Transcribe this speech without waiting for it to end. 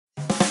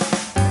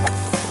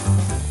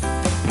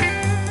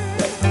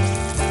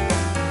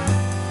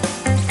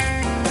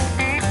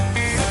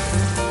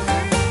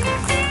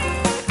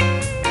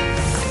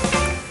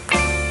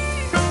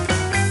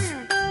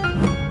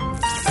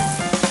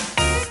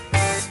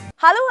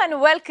Hello and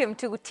welcome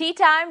to Tea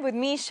Time with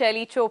me,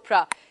 Shaili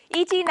Chopra.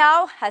 ET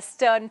now has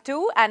turned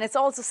 2 and it's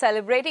also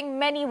celebrating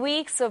many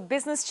weeks of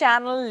Business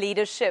Channel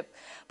leadership.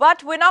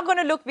 But we're not going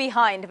to look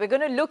behind. We're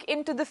going to look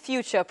into the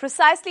future.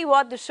 Precisely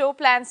what the show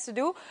plans to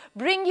do,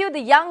 bring you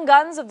the young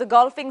guns of the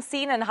golfing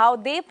scene and how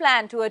they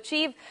plan to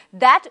achieve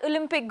that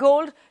Olympic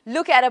gold,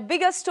 look at a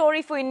bigger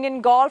story for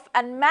Indian golf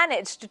and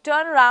manage to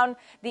turn around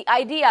the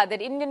idea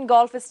that Indian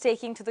golf is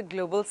taking to the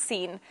global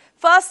scene.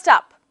 First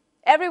up,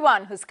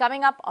 everyone who's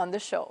coming up on the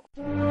show.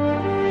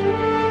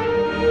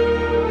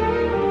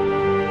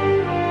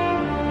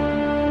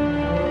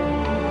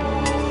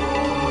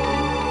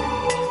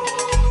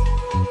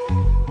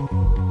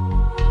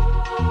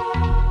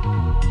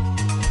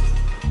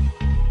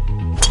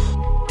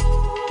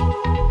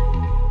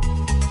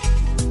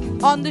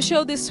 On the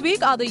show this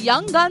week are the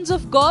young guns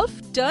of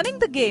golf turning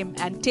the game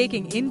and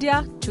taking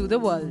India to the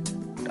world.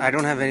 I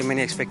don't have very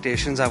many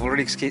expectations. I've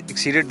already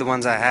exceeded the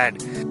ones I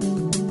had.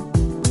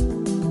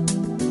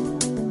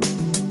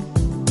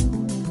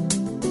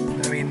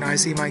 I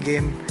see my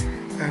game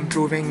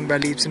improving by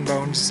leaps and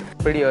bounds.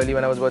 Pretty early,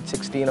 when I was about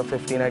 16 or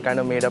 15, I kind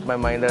of made up my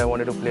mind that I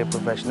wanted to play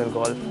professional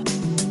golf.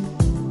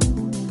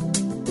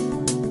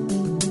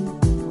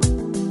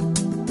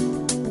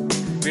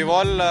 We've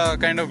all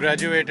kind of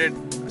graduated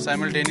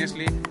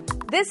simultaneously.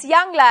 This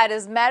young lad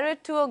is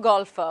married to a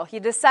golfer. He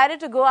decided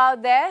to go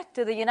out there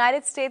to the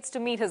United States to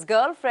meet his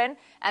girlfriend,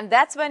 and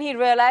that's when he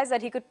realized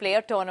that he could play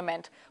a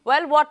tournament.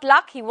 Well, what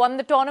luck, he won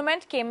the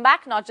tournament, came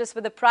back not just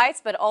with a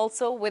prize but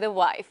also with a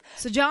wife.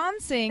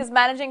 Sujan Singh is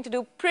managing to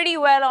do pretty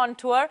well on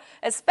tour,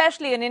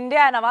 especially in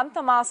India, and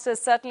Avantha Masters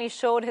certainly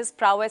showed his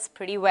prowess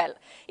pretty well.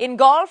 In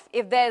golf,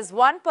 if there's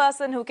one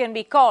person who can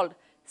be called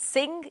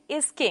Singh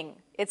is king,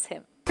 it's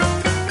him.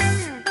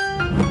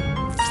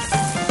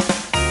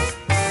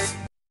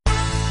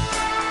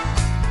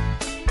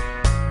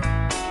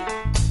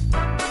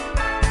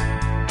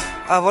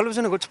 I've always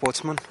been a good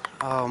sportsman.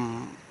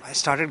 I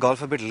started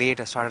golf a bit late.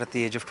 I started at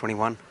the age of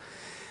 21.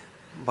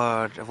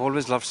 But I've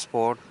always loved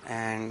sport,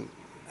 and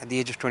at the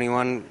age of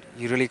 21,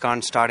 you really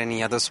can't start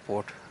any other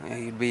sport.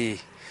 You'd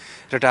be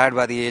retired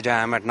by the age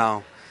I am at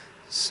now.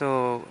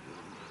 So,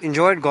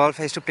 enjoyed golf.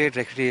 I used to play it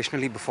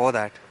recreationally before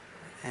that.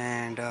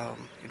 And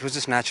it was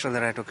just natural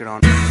that I took it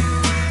on.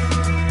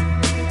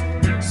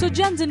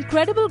 Sujan's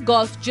incredible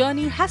golf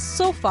journey has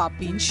so far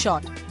been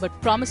short, but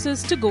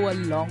promises to go a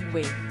long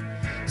way.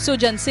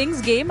 Sujan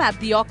Singh's game at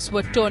the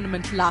Oxford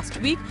tournament last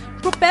week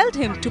propelled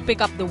him to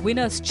pick up the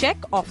winner's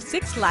cheque of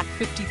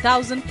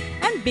 6,50,000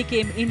 and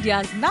became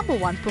India's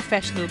 #1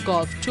 professional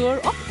golf tour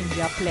of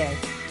India player.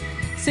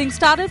 Singh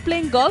started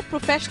playing golf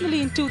professionally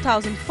in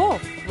 2004,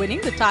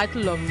 winning the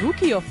title of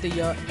Rookie of the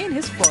Year in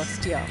his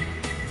first year.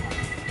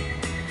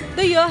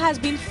 The year has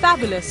been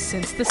fabulous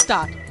since the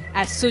start,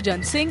 as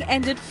Sujan Singh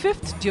ended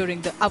 5th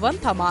during the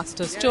Avantha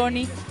Masters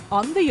tourney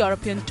on the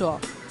European Tour.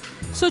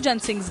 Sujan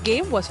Singh's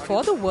game was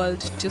for the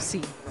world to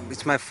see.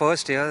 It's my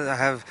first year.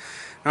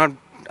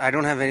 I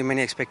don't have very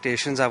many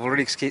expectations. I've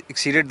already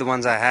exceeded the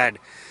ones I had.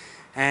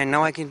 And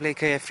now I can play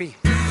carefree.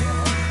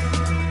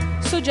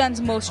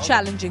 Sujan's most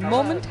challenging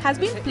moment has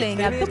been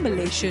playing at the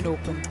Malaysian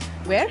Open,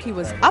 where he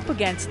was up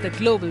against the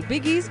global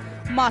biggies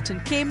Martin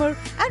Kaymer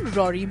and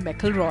Rory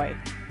McIlroy.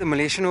 The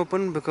Malaysian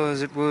Open,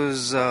 because it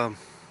was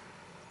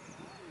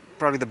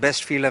probably the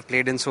best field I've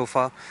played in so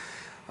far.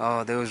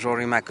 There was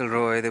Rory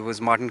McIlroy, there was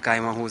Martin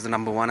Kaymer, who was the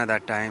 #1 at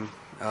that time,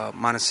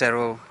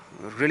 Manasero,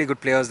 really good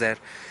players there.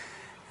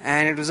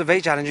 And it was a very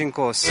challenging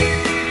course.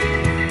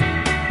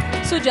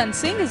 Sujan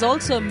Singh is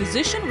also a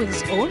musician with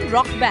his own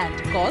rock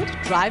band called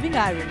Driving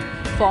Iron,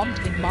 formed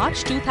in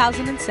March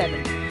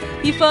 2007.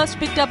 He first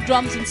picked up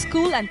drums in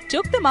school and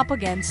took them up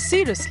again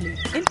seriously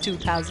in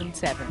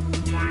 2007.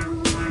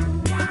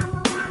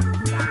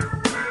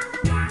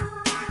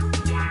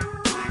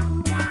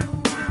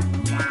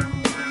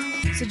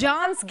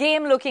 Sujan's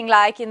game looking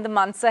like in the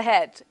months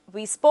ahead.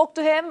 We spoke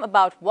to him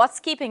about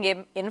what's keeping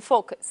him in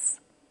focus.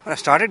 Well, I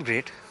started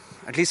great,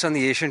 at least on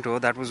the Asian Tour.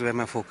 That was where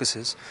my focus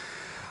is.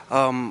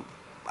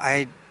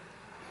 I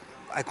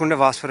couldn't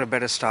have asked for a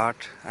better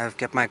start. I've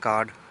kept my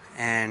card,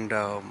 and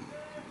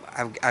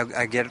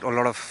I get a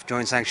lot of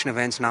joint sanction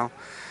events now.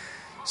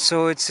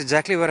 So it's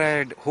exactly where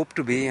I'd hoped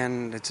to be,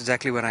 and it's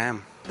exactly where I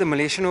am. The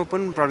Malaysian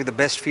Open, probably the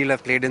best field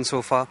I've played in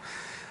so far.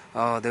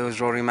 There was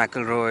Rory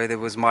McIlroy, there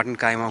was Martin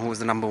Kaymer, who was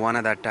the #1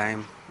 at that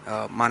time,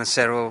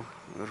 Manasero,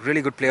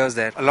 really good players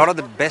there. A lot of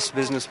the best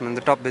businessmen,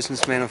 the top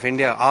businessmen of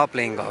India are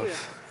playing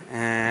golf.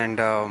 And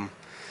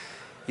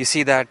you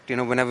see that,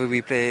 whenever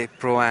we play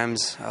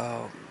Pro-Ams,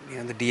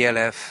 the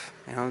DLF,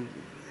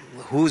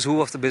 who's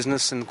who of the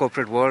business and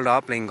corporate world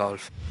are playing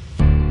golf.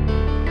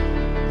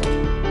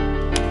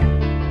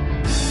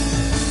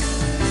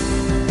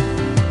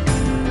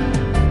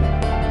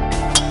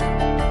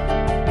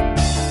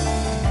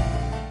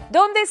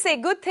 Don't they say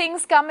good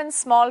things come in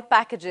small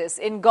packages?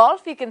 In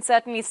golf, you can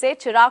certainly say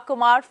Chirag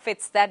Kumar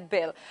fits that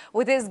bill.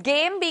 With his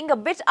game being a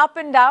bit up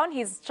and down,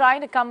 he's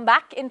trying to come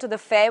back into the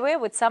fairway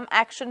with some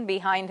action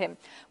behind him.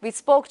 We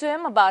spoke to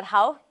him about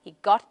how he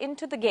got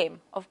into the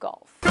game of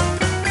golf.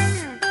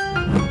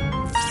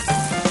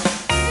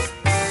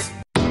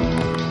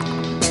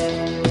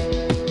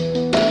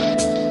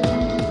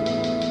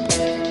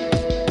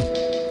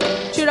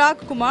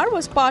 Chirag Kumar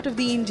was part of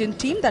the Indian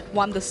team that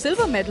won the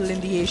silver medal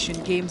in the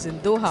Asian Games in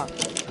Doha.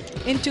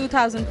 In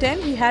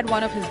 2010, he had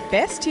one of his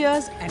best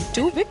years and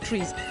 2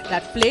 victories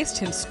that placed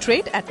him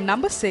straight at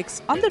number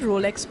 6 on the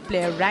Rolex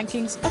player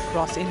rankings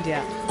across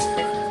India.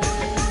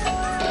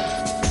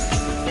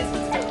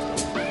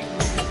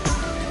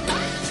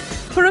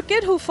 For a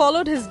kid who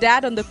followed his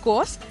dad on the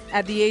course,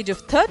 at the age of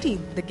 13,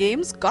 the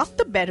games got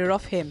the better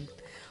of him.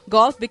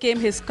 Golf became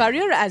his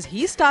career as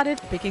he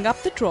started picking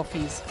up the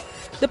trophies.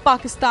 The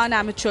Pakistan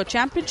Amateur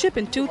Championship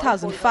in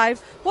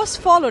 2005 was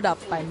followed up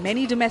by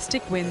many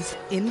domestic wins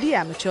in the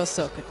amateur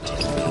circuit.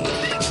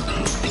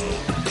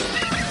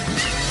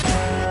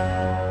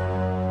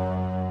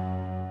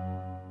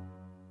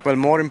 Well,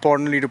 more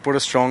importantly, to put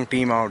a strong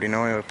team out,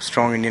 a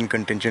strong Indian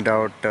contingent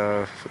out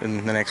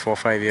in the next 4 or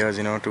 5 years,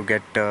 to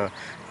get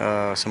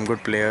some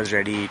good players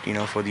ready,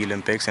 for the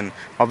Olympics. And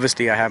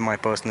obviously, I have my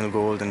personal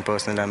goals and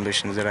personal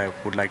ambitions that I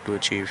would like to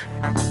achieve.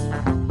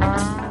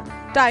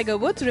 Tiger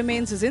Woods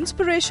remains his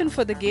inspiration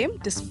for the game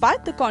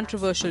despite the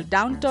controversial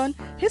downturn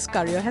his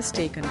career has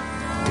taken.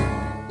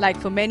 Like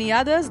for many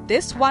others,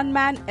 this one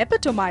man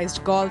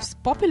epitomized golf's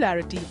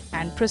popularity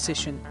and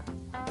precision.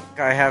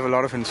 I have a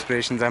lot of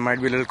inspirations. I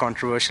might be a little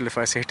controversial if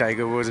I say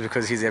Tiger Woods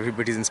because he's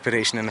everybody's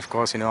inspiration, and of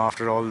course,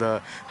 after all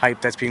the hype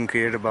that's been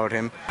created about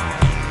him.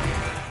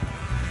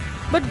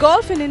 But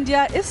golf in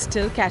India is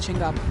still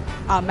catching up.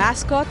 Our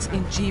mascots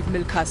in Jeev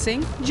Milkha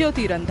Singh,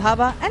 Jyoti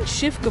Randhawa and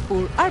Shiv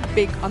Kapoor are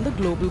big on the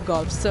global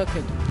golf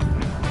circuit.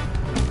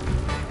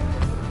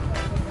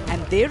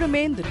 And they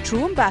remain the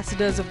true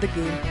ambassadors of the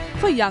game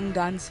for young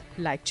guns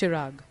like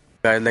Chirag.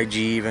 Guys like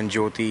Jeev and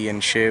Jyoti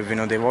and Shiv,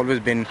 they've always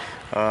been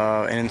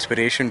an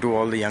inspiration to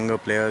all the younger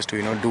players to,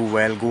 do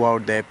well, go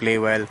out there, play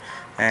well.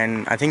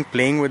 And I think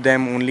playing with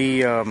them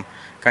only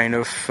they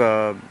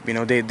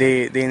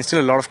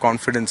instill a lot of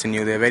confidence in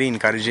you. They're very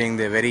encouraging,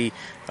 they're very,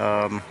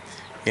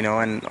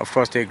 and of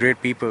course they're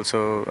great people.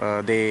 So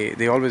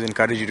they always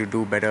encourage you to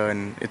do better.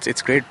 And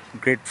it's great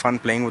fun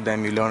playing with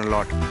them. You learn a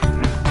lot.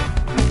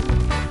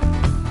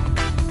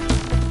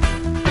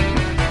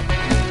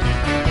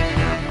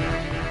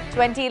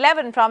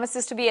 2011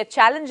 promises to be a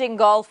challenging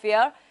golf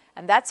year,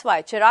 and that's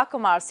why Chirag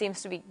Kumar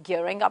seems to be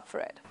gearing up for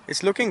it.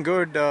 It's looking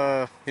good.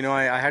 I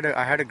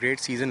had a great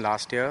season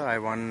last year. I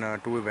won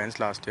 2 events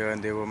last year,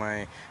 and they were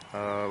it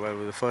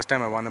was the first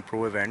time I won a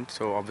pro event.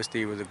 So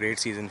obviously it was a great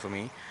season for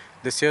me.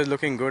 This year is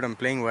looking good. I'm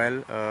playing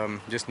well.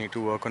 Just need to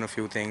work on a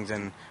few things,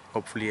 and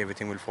hopefully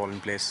everything will fall in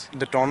place.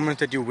 The tournaments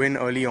that you win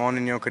early on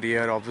in your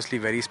career are obviously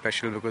very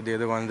special because they're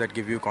the ones that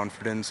give you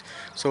confidence.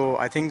 So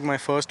I think my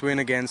first win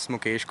against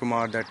Mukesh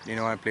Kumar that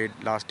I played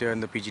last year in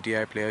the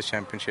PGTI Players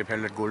Championship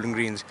held at Golden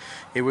Greens,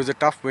 it was a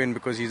tough win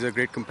because he's a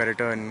great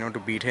competitor, and to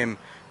beat him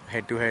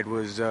head to head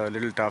was a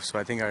little tough. So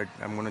I think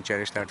I'm going to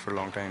cherish that for a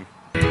long time.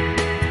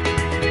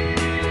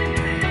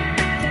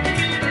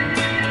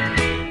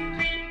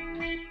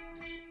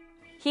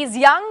 He's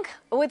young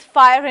with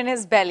fire in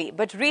his belly,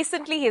 but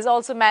recently he's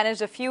also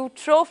managed a few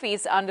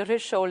trophies under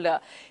his shoulder.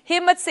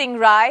 Himmat Singh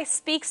Rai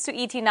speaks to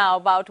ET Now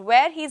about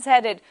where he's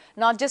headed,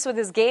 not just with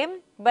his game,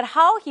 but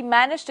how he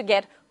managed to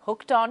get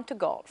hooked on to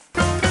golf.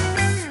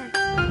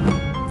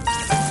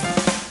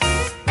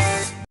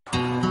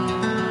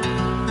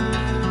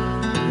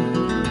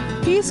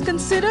 He is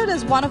considered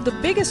as one of the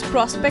biggest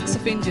prospects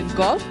of Indian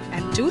golf,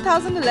 and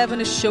 2011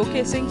 is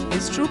showcasing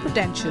his true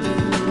potential.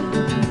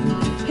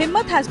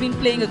 Himmat has been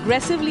playing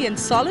aggressively and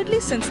solidly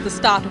since the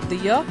start of the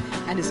year,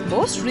 and his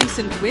most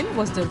recent win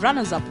was the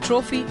runners-up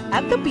trophy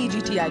at the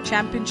PGTI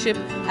Championship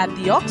at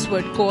the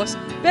Oxford course,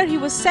 where he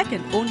was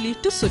second only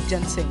to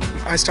Sujjan Singh.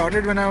 I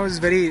started when I was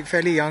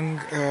fairly young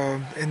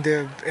in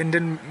the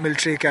Indian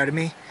Military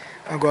Academy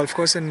golf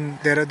course in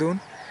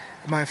Dehradun.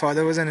 My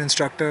father was an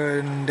instructor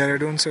in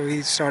Dehradun, so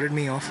he started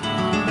me off.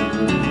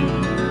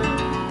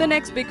 The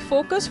next big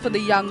focus for the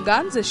young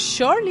guns is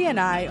surely an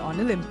eye on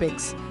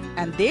Olympics,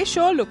 and they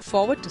sure look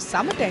forward to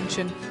some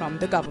attention from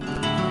the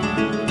government.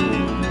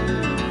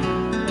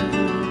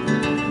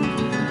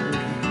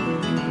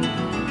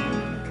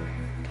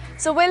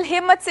 So will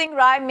Himmat Singh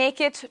Rai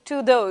make it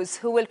to those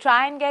who will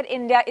try and get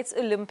India its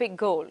Olympic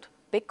gold?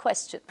 Big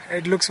question.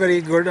 It looks very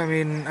good. I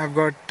mean, I've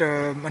got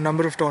a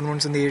number of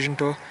tournaments in the Asian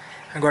Tour.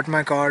 I got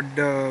my card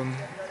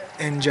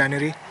in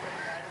January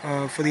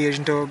for the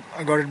Asian Tour.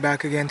 I got it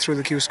back again through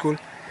the Q School.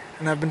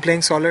 And I've been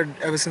playing solid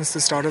ever since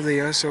the start of the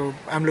year, so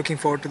I'm looking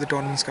forward to the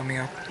tournaments coming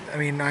up. I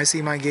mean, I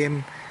see my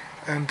game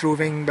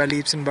improving by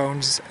leaps and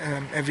bounds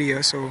every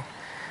year, so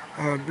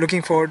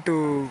looking forward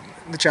to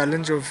the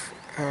challenge of,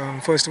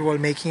 first of all,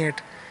 making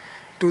it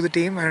to the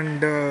team,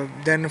 and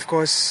then, of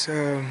course,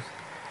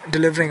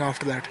 delivering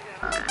after that.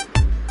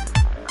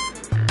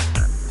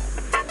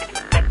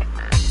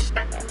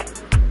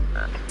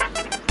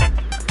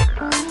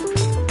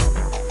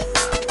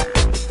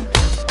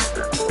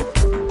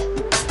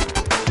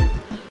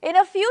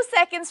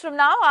 seconds from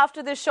now,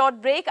 after this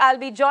short break, I'll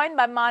be joined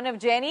by Manav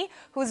Jaini,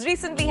 who's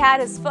recently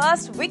had his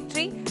first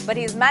victory, but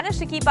he's managed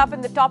to keep up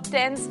in the top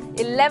 10s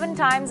 11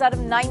 times out of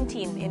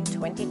 19 in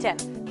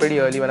 2010. Pretty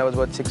early, when I was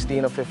about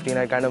 16 or 15,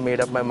 I kind of made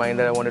up my mind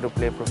that I wanted to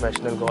play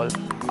professional golf.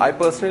 I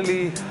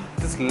personally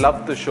just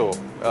loved the show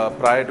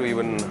prior to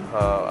even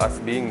us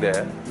being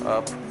there,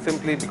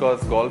 simply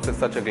because golf is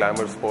such a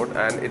glamour sport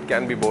and it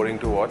can be boring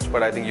to watch,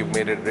 but I think you've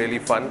made it really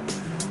fun.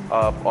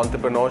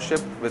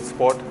 Entrepreneurship with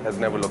sport has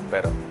never looked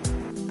better.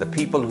 The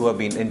people who have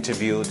been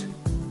interviewed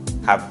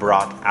have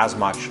brought as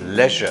much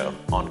leisure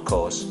on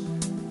course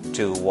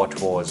to what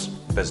was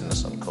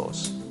business on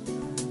course.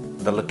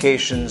 The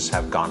locations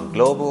have gone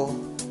global.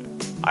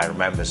 I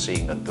remember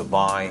seeing a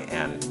Dubai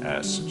and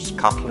a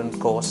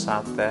Scotland course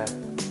out there.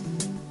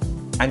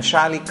 And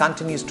Shaili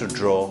continues to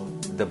draw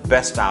the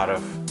best out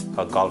of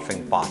her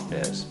golfing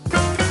partners.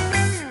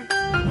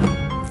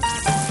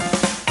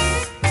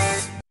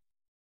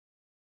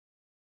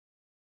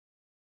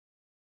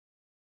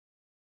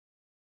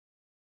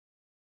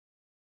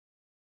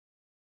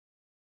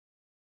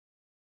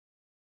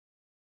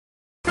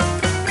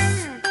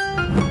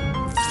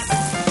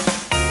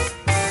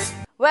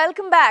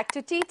 Welcome back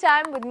to Tea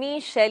Time with me,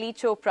 Shaili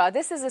Chopra.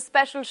 This is a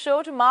special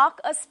show to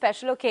mark a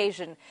special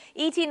occasion.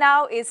 ET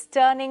Now is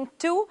turning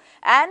 2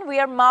 and we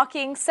are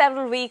marking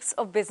several weeks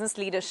of business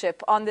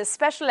leadership. On this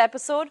special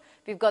episode,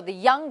 we've got the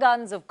young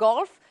guns of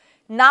golf.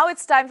 Now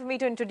it's time for me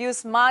to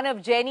introduce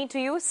Manav Jaini to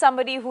you,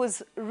 somebody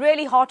who's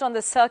really hot on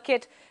the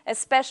circuit,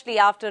 especially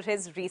after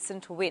his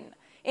recent win.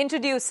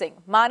 Introducing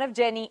Manav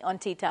Jaini on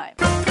Tea Time.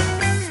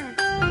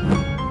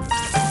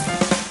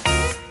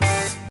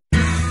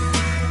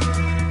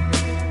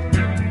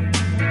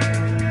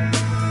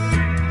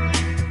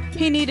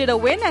 He needed a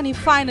win and he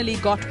finally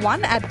got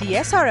one at the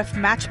SRF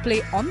match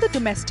play on the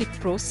domestic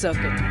pro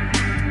circuit.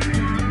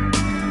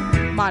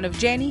 Manav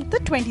Jaini, the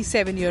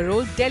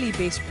 27-year-old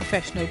Delhi-based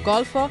professional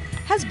golfer,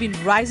 has been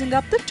rising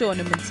up the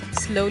tournaments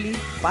slowly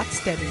but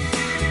steadily.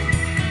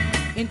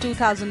 In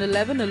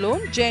 2011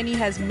 alone, Jaini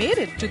has made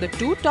it to the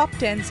 2 top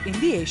 10s in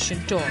the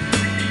Asian Tour.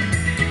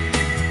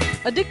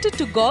 Addicted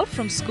to golf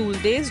from school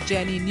days,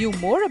 Jaini knew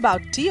more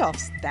about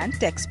tee-offs than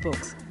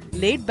textbooks,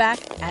 laid back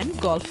and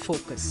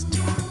golf-focused.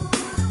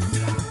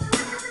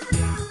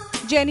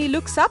 Jaini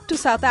looks up to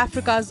South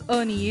Africa's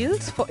Ernie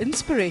Els for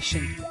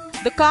inspiration.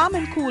 The calm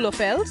and cool of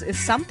Els is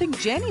something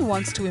Jaini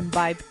wants to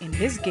imbibe in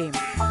his game.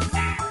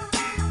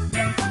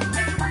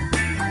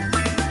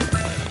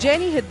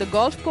 Jaini hit the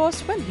golf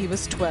course when he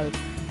was 12.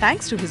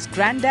 Thanks to his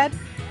granddad,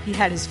 he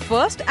had his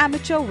first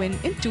amateur win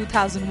in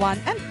 2001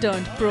 and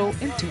turned pro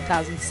in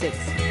 2006.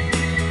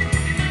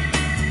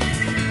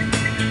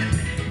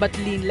 But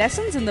lean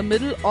lessons in the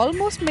middle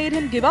almost made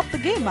him give up the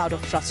game out of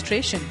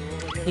frustration.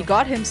 He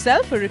got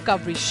himself a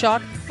recovery shot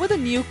with a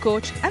new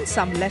coach and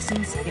some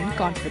lessons in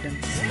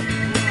confidence.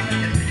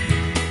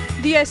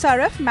 The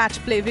SRF match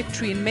play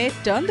victory in May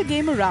turned the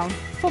game around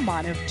for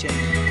Manav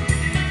Jaini.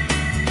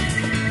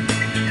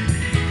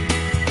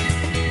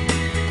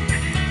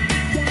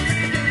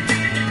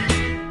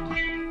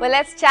 Well,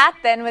 let's chat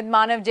then with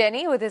Manav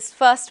Jaini with his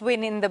first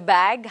win in the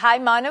bag. Hi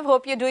Manav,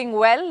 hope you're doing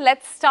well.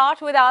 Let's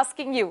start with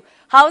asking you,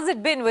 how's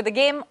it been with the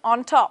game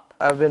on top?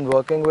 I've been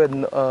working with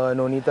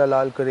Nonita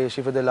Lal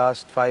Qureshi for the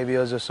last 5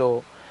 years or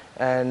so,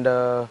 and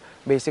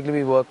basically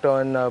we worked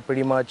on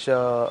pretty much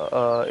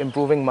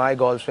improving my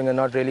golf swing and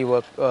not really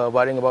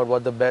worrying about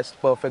what the best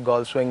perfect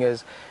golf swing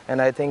is.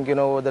 And I think,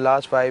 over the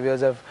last 5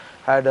 years I've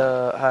had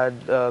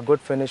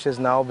good finishes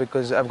now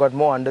because I've got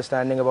more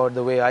understanding about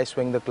the way I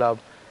swing the club.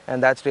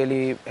 And that's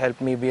really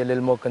helped me be a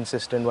little more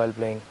consistent while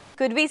playing.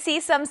 Could we see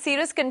some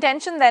serious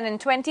contention then in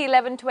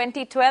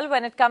 2011-2012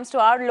 when it comes to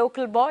our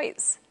local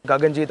boys?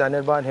 Gaganjeet,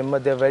 Anirban,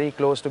 Himmat, they're very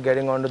close to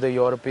getting onto the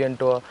European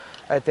tour.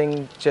 I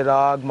think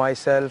Chirag,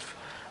 myself,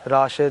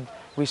 Rashid,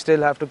 we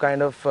still have to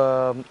kind of,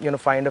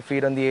 find a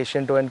feet on the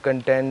Asian tour and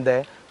contend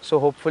there. So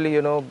hopefully,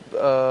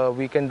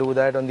 we can do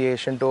that on the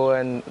Asian tour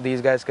and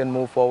these guys can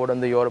move forward on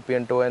the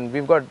European tour. And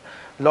we've got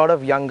a lot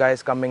of young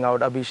guys coming out,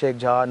 Abhishek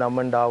Jha,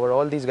 Naman Dawar,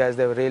 all these guys,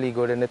 they're really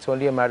good. And it's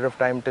only a matter of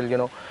time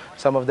till,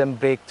 some of them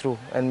break through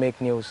and make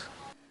news.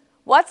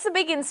 What's the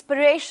big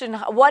inspiration?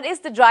 What is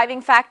the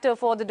driving factor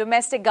for the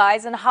domestic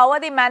guys and how are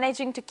they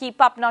managing to keep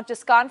up not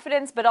just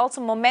confidence but also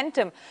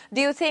momentum?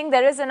 Do you think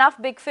there is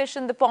enough big fish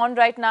in the pond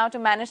right now to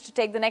manage to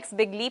take the next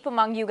big leap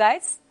among you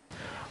guys?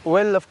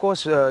 Well, of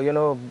course,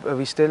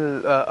 we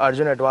still,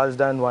 Arjun Atwal's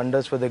done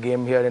wonders for the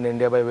game here in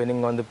India by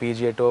winning on the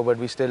PGA Tour, but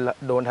we still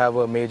don't have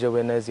a major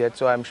winner as yet.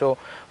 So I'm sure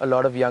a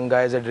lot of young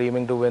guys are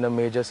dreaming to win a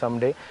major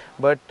someday.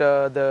 But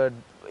the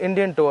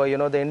Indian Tour,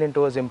 the Indian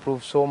Tour has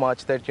improved so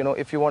much that,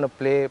 if you want to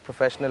play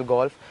professional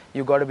golf,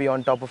 you got to be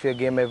on top of your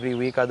game every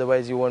week.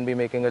 Otherwise, you won't be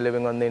making a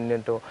living on the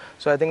Indian Tour.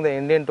 So I think the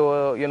Indian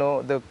Tour,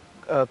 the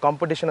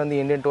competition on the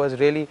Indian Tour is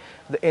really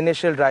the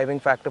initial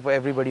driving factor for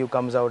everybody who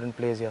comes out and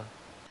plays here.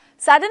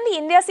 Suddenly,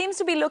 India seems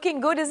to be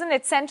looking good, isn't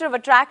it? Center of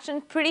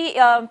attraction.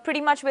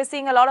 Pretty much we're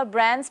seeing a lot of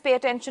brands pay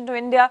attention to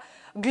India.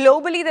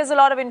 Globally, there's a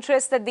lot of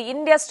interest that the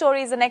India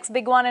story is the next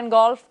big one in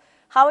golf.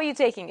 How are you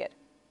taking it?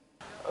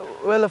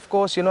 Well, of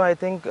course, I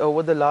think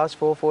over the last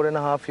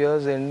 4.5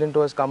 years, the Indian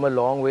tour has come a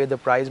long way. The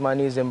prize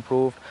money is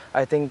improved.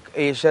 I think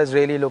Asia is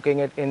really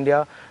looking at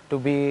India to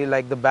be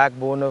like the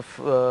backbone of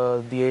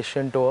the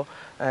Asian tour.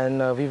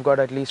 And we've got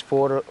at least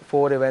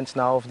four events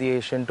now of the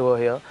Asian tour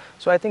here.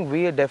 So I think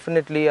we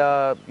definitely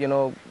are,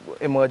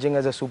 emerging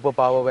as a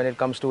superpower when it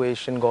comes to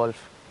Asian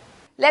golf.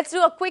 Let's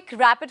do a quick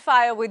rapid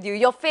fire with you.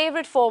 Your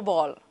favorite four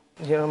ball?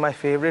 My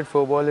favorite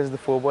football is the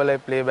football I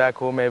play back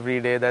home every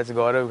day. That's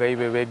Gaurav Ghai,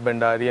 Vivek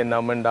Bhandari and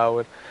Naman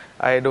Dawar.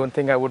 I don't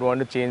think I would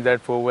want to change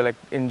that football. I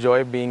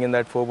enjoy being in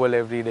that football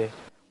every day.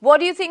 What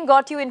do you think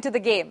got you into the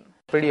game?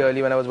 Pretty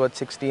early, when I was about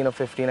 16 or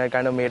 15, I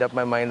kind of made up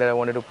my mind that I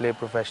wanted to play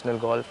professional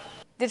golf.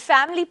 Did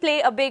family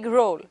play a big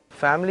role?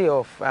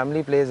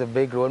 Family plays a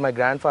big role. My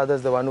grandfather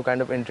is the one who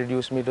kind of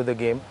introduced me to the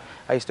game.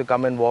 I used to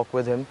come and walk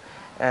with him.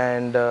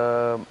 And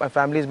my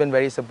family has been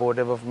very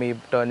supportive of me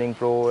turning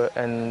pro,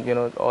 and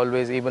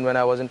always, even when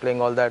I wasn't playing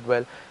all that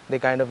well, they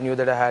kind of knew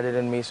that I had it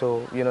in me,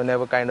 so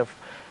never kind of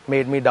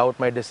made me doubt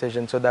my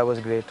decision, so that was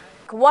great.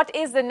 What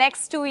is the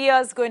next 2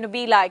 years going to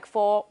be like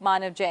for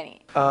Manav Jaini?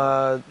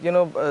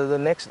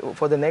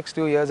 For the next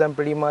 2 years, I'm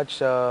pretty much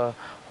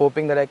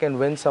hoping that I can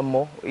win some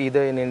more,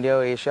 either in India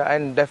or Asia.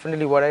 And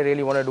definitely what I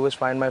really want to do is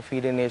find my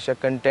feet in Asia,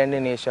 contend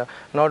in Asia,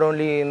 not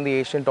only in the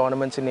Asian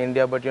tournaments in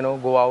India, but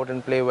go out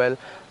and play well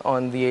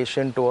on the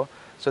Asian tour.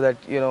 So that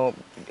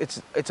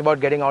it's about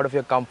getting out of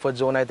your comfort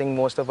zone. I think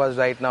most of us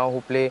right now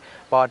who play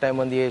part-time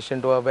on the Asian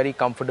tour are very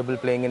comfortable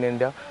playing in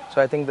India.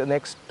 So I think the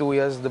next 2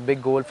 years, the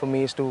big goal for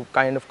me is to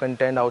kind of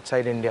contend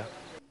outside India.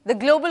 The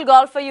global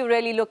golfer you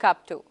really look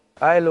up to?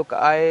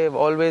 I've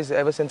always,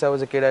 ever since I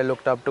was a kid, I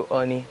looked up to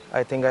Ernie.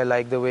 I think I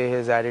like the way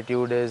his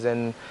attitude is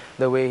and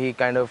the way he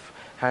kind of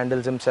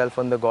handles himself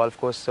on the golf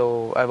course.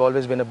 So I've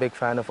always been a big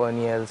fan of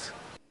Ernie Els.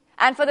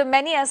 And for the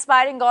many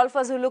aspiring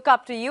golfers who look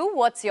up to you,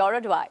 what's your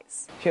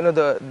advice?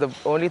 The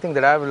only thing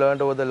that I've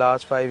learned over the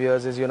last 5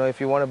 years is, if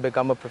you want to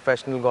become a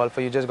professional golfer,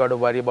 you just got to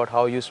worry about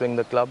how you swing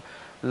the club.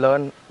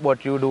 Learn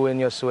what you do in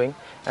your swing,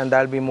 and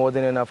that'll be more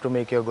than enough to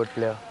make you a good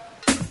player.